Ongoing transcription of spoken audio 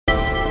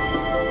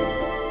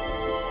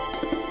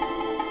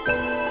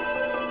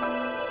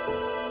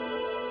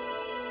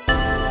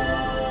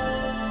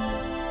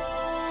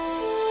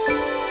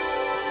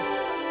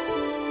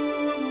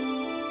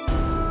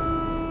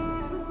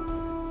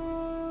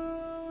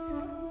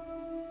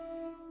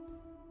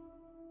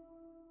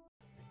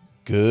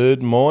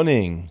Good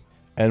morning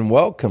and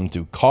welcome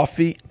to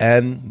Coffee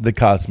and the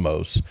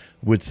Cosmos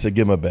with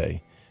Sagima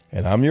Bay.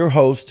 And I'm your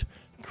host,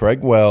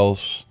 Craig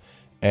Wells,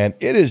 and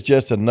it is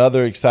just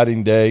another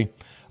exciting day.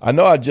 I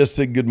know I just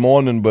said good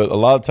morning, but a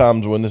lot of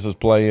times when this is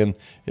playing,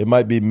 it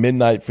might be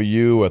midnight for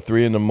you or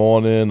 3 in the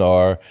morning,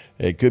 or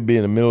it could be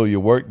in the middle of your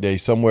workday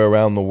somewhere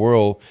around the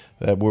world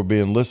that we're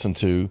being listened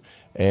to.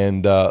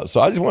 And so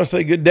I just want to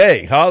say good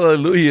day.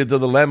 Hallelujah to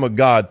the Lamb of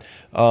God.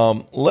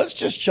 Let's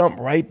just jump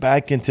right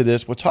back into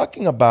this. We're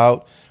talking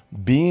about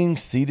being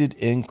seated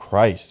in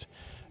Christ.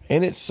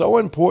 And it's so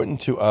important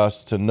to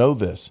us to know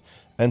this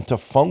and to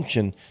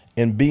function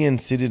in being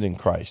seated in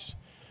Christ,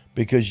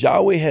 because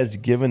Yahweh has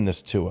given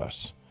this to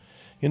us.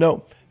 You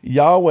know,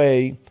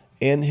 Yahweh,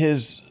 in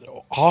his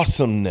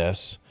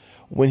awesomeness,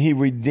 when he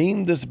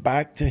redeemed us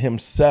back to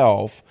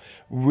himself,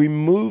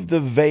 removed the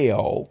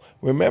veil.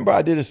 Remember,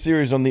 I did a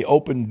series on the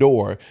open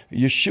door.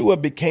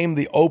 Yeshua became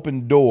the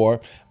open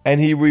door, and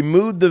he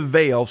removed the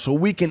veil so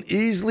we can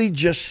easily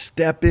just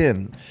step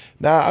in.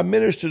 Now, I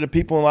minister to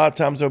people, and a lot of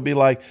times they'll be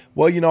like,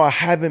 well, you know, I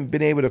haven't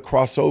been able to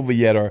cross over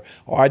yet, or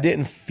I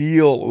didn't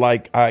feel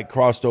like I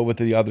crossed over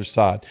to the other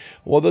side.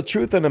 Well, the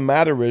truth of the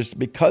matter is,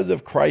 because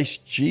of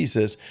Christ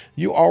Jesus,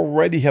 you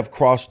already have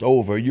crossed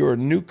over. You're a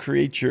new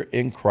creature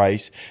in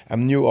Christ,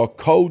 and you are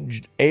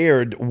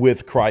co-heired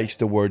with Christ,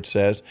 the word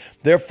says.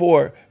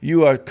 Therefore,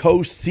 you are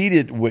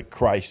co-seated with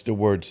Christ, the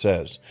word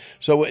says.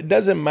 So it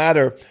doesn't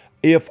matter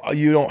if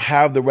you don't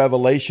have the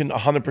revelation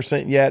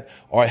 100% yet,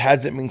 or it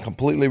hasn't been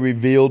completely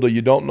revealed, or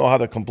you don't know how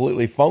to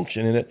completely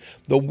function in it.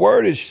 The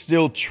word is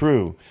still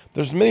true.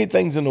 There's many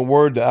things in the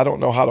word that I don't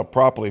know how to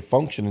properly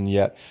function in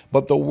yet,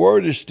 but the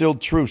word is still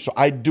true. So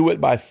I do it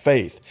by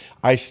faith.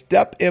 I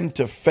step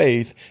into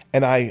faith,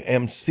 and I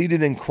am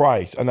seated in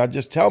Christ. And I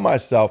just tell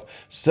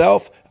myself,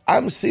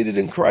 I'm seated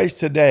in Christ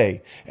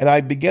today, and I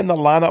begin to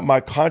line up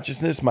my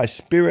consciousness, my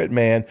spirit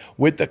man,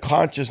 with the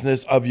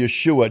consciousness of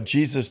Yeshua,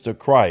 Jesus the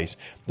Christ.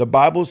 The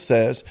Bible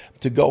says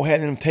to go ahead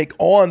and take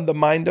on the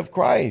mind of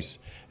Christ.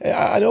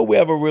 I know we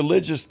have a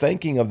religious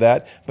thinking of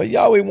that, but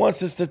Yahweh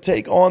wants us to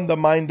take on the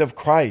mind of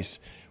Christ.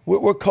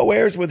 We're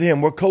co-heirs with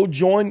him. We're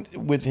co-joined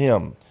with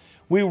him.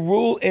 We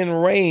rule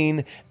and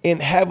reign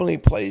in heavenly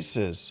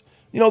places.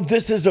 You know,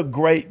 this is a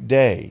great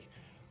day.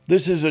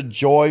 This is a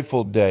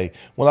joyful day.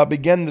 When I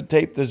began to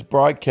tape this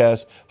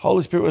broadcast,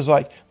 Holy Spirit was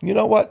like, you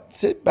know what?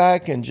 Sit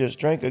back and just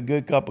drink a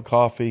good cup of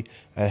coffee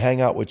and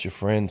hang out with your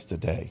friends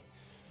today.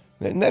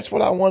 And that's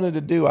what I wanted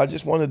to do. I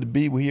just wanted to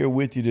be here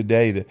with you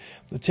today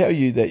to tell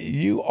you that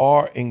you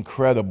are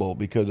incredible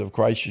because of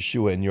Christ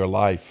Yeshua in your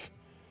life.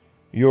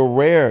 You're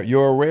rare.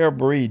 You're a rare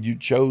breed. You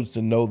chose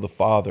to know the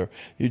Father.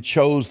 You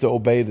chose to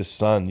obey the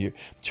Son. You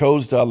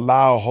chose to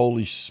allow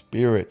Holy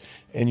Spirit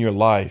in your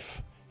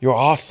life. You're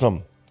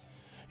awesome.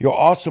 Your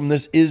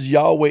awesomeness is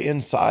Yahweh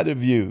inside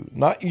of you,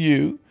 not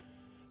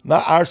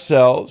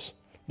ourselves,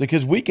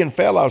 because we can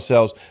fail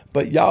ourselves,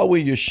 but Yahweh,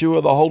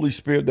 Yeshua, the Holy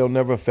Spirit, they'll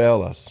never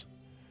fail us.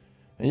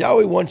 And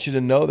Yahweh wants you to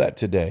know that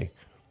today,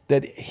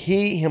 that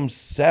he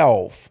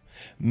himself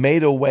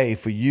made a way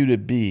for you to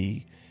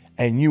be,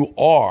 and you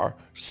are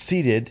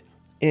seated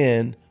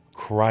in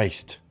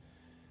Christ.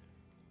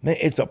 Man,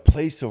 it's a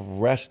place of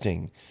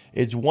resting.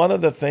 It's one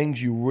of the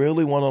things you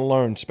really want to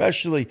learn,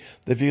 especially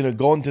if you're going to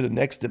go into the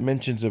next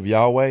dimensions of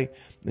Yahweh, and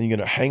you're going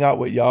to hang out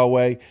with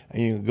Yahweh,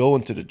 and you're going to go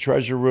into the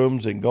treasure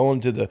rooms and go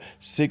into the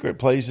secret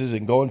places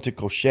and go into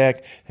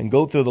Koshek and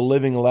go through the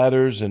living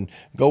letters and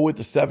go with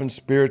the 7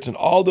 spirits and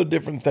all the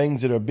different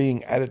things that are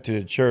being added to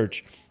the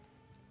church.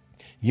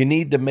 You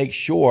need to make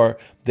sure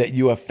that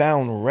you have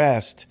found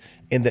rest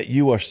and that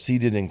you are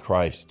seated in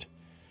Christ.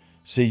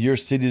 See, you're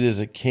seated as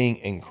a king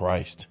in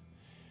Christ.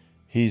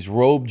 He's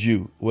robed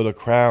you with a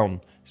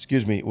crown,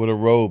 with a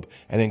robe,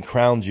 and then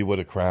crowned you with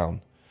a crown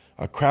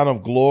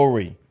of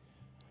glory,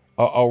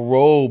 a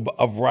robe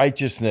of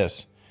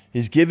righteousness.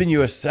 He's given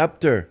you a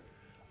scepter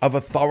of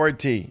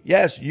authority.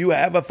 Yes, you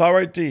have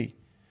authority.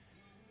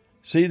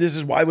 See, this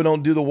is why we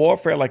don't do the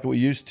warfare like we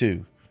used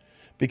to.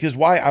 Because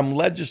why? I'm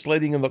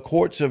legislating in the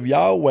courts of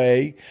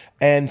Yahweh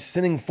and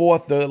sending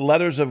forth the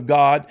letters of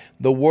God,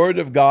 the word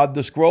of God,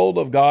 the scroll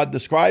of God, the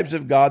scribes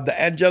of God,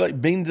 the angelic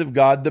beings of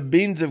God, the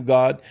beings of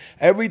God,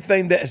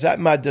 everything that is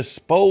at my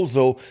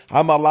disposal.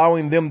 I'm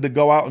allowing them to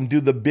go out and do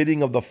the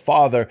bidding of the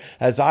Father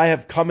as I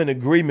have come in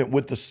agreement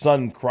with the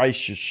Son, Christ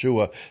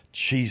Yeshua,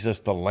 Jesus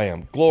the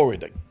Lamb. Glory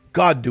to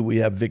God. Do we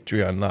have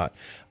victory or not?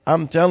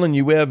 I'm telling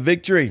you, we have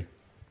victory.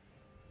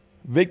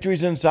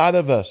 Victory's inside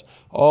of us.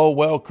 Oh,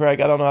 well, Craig,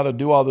 I don't know how to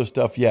do all this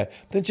stuff yet.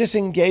 Then just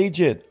engage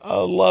it. I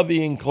love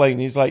Ian Clayton.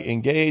 He's like,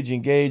 engage,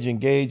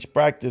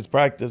 practice.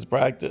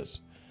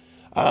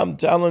 I'm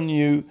telling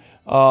you,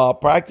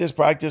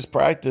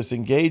 practice,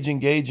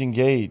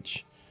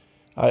 engage.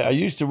 I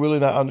used to really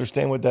not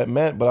understand what that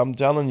meant, but I'm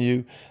telling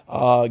you,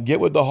 get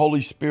with the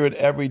Holy Spirit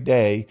every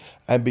day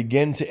and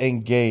begin to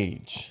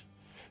engage.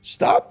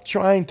 Stop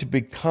trying to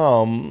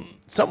become,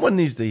 someone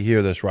needs to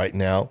hear this right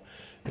now.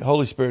 The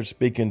Holy Spirit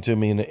speaking to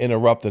me and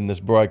interrupting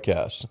this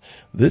broadcast.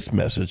 This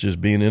message is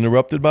being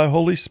interrupted by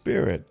Holy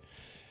Spirit.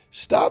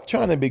 Stop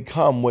trying to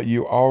become what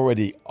you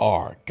already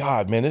are.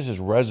 God, man, this is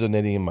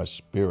resonating in my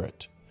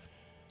spirit.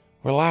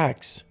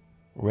 Relax.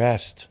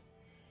 Rest.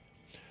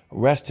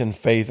 Rest in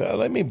faith.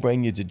 Let me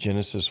bring you to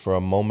Genesis for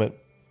a moment.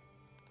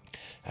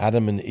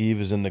 Adam and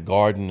Eve is in the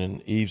garden,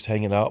 and Eve's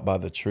hanging out by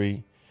the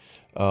tree.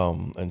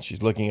 And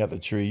she's looking at the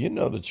tree. You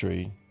know the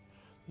tree.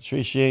 The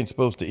tree she ain't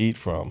supposed to eat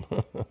from.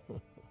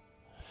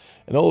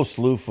 And old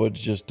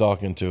Slewfoot's just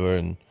talking to her,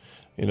 and,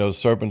 the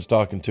serpent's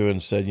talking to her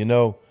and said, you're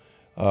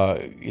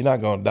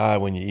not going to die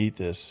when you eat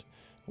this.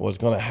 What's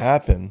going to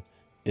happen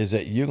is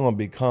that you're going to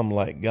become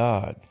like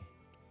God.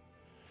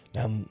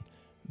 Now,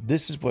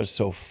 this is what's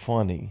so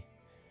funny.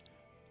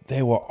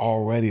 They were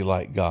already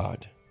like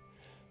God.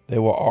 They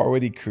were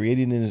already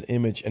created in his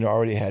image and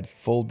already had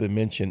full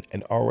dimension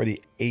and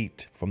already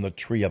ate from the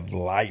tree of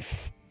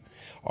life,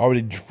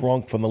 already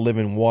drunk from the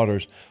living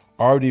waters,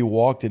 already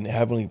walked in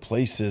heavenly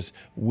places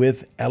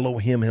with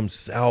Elohim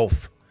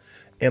himself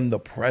in the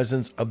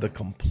presence of the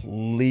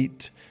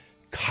complete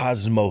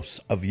cosmos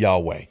of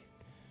Yahweh,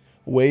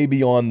 way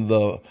beyond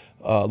the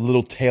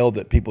little tale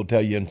that people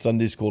tell you in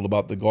Sunday school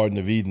about the Garden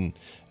of Eden,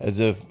 as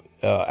if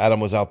Adam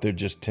was out there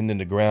just tending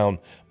the ground,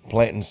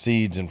 planting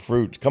seeds and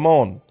fruits. Come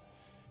on.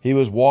 He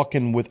was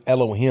walking with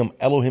Elohim.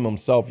 Elohim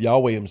himself,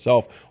 Yahweh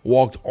himself,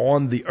 walked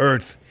on the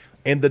earth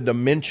in the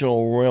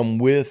dimensional realm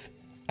with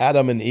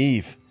Adam and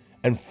Eve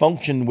and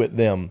functioned with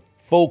them,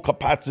 full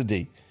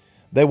capacity.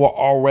 They were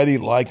already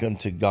like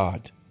unto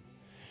God.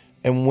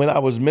 And when I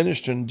was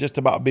ministering just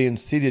about being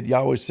seated,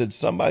 Yahweh said,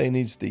 somebody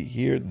needs to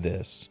hear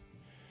this.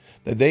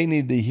 That they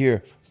need to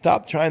hear,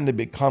 stop trying to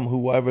become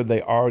whoever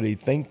they already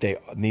think they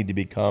need to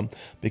become,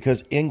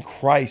 because in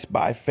Christ,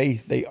 by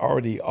faith, they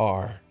already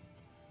are.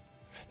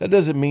 That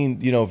doesn't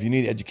mean, if you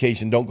need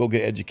education, don't go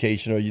get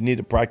education, or you need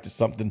to practice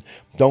something,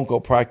 don't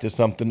go practice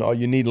something, or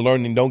you need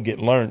learning, don't get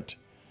learned.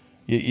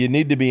 You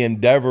need to be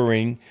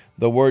endeavoring.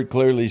 The word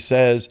clearly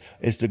says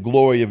it's the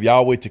glory of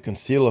Yahweh to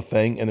conceal a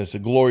thing, and it's the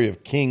glory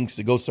of kings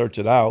to go search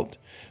it out.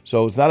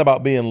 So it's not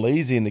about being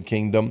lazy in the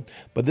kingdom,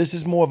 but this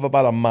is more of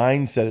about a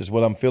mindset, is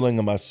what I'm feeling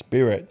in my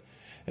spirit.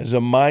 It's a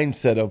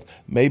mindset of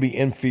maybe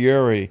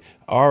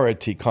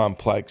inferiority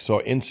complex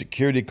or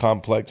insecurity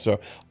complex or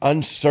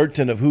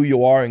uncertain of who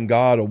you are in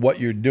God or what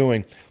you're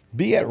doing.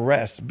 Be at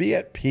rest. Be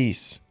at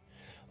peace.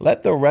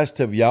 Let the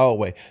rest of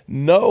Yahweh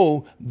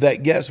know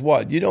that, guess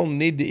what? You don't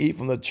need to eat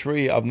from the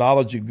tree of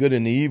knowledge of good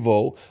and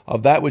evil,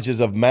 of that which is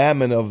of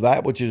mammon, of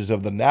that which is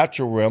of the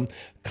natural realm.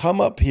 Come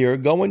up here,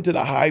 go into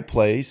the high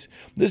place.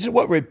 This is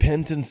what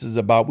repentance is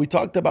about. We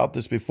talked about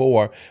this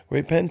before.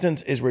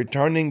 Repentance is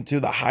returning to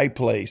the high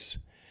place.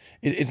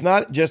 It's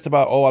not just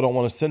about, I don't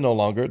want to sin no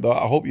longer, though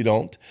I hope you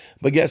don't.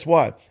 But guess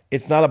what?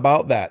 It's not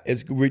about that.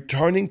 It's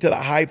returning to the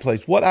high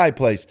place. What high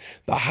place?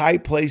 The high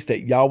place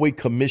that Yahweh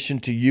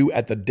commissioned to you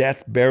at the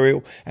death,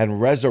 burial,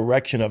 and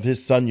resurrection of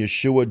his son,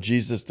 Yeshua,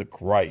 Jesus the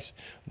Christ.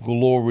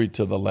 Glory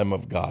to the Lamb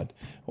of God.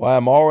 Well,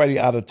 I'm already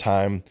out of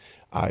time.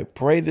 I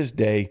pray this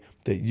day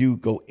that you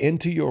go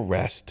into your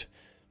rest.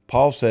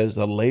 Paul says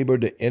the labor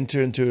to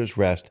enter into his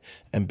rest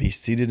and be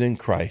seated in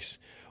Christ.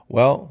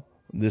 Well,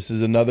 this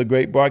is another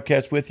great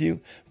broadcast with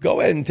you.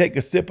 Go ahead and take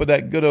a sip of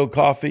that good old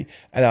coffee,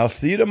 and I'll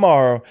see you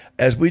tomorrow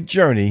as we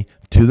journey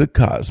to the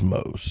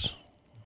cosmos.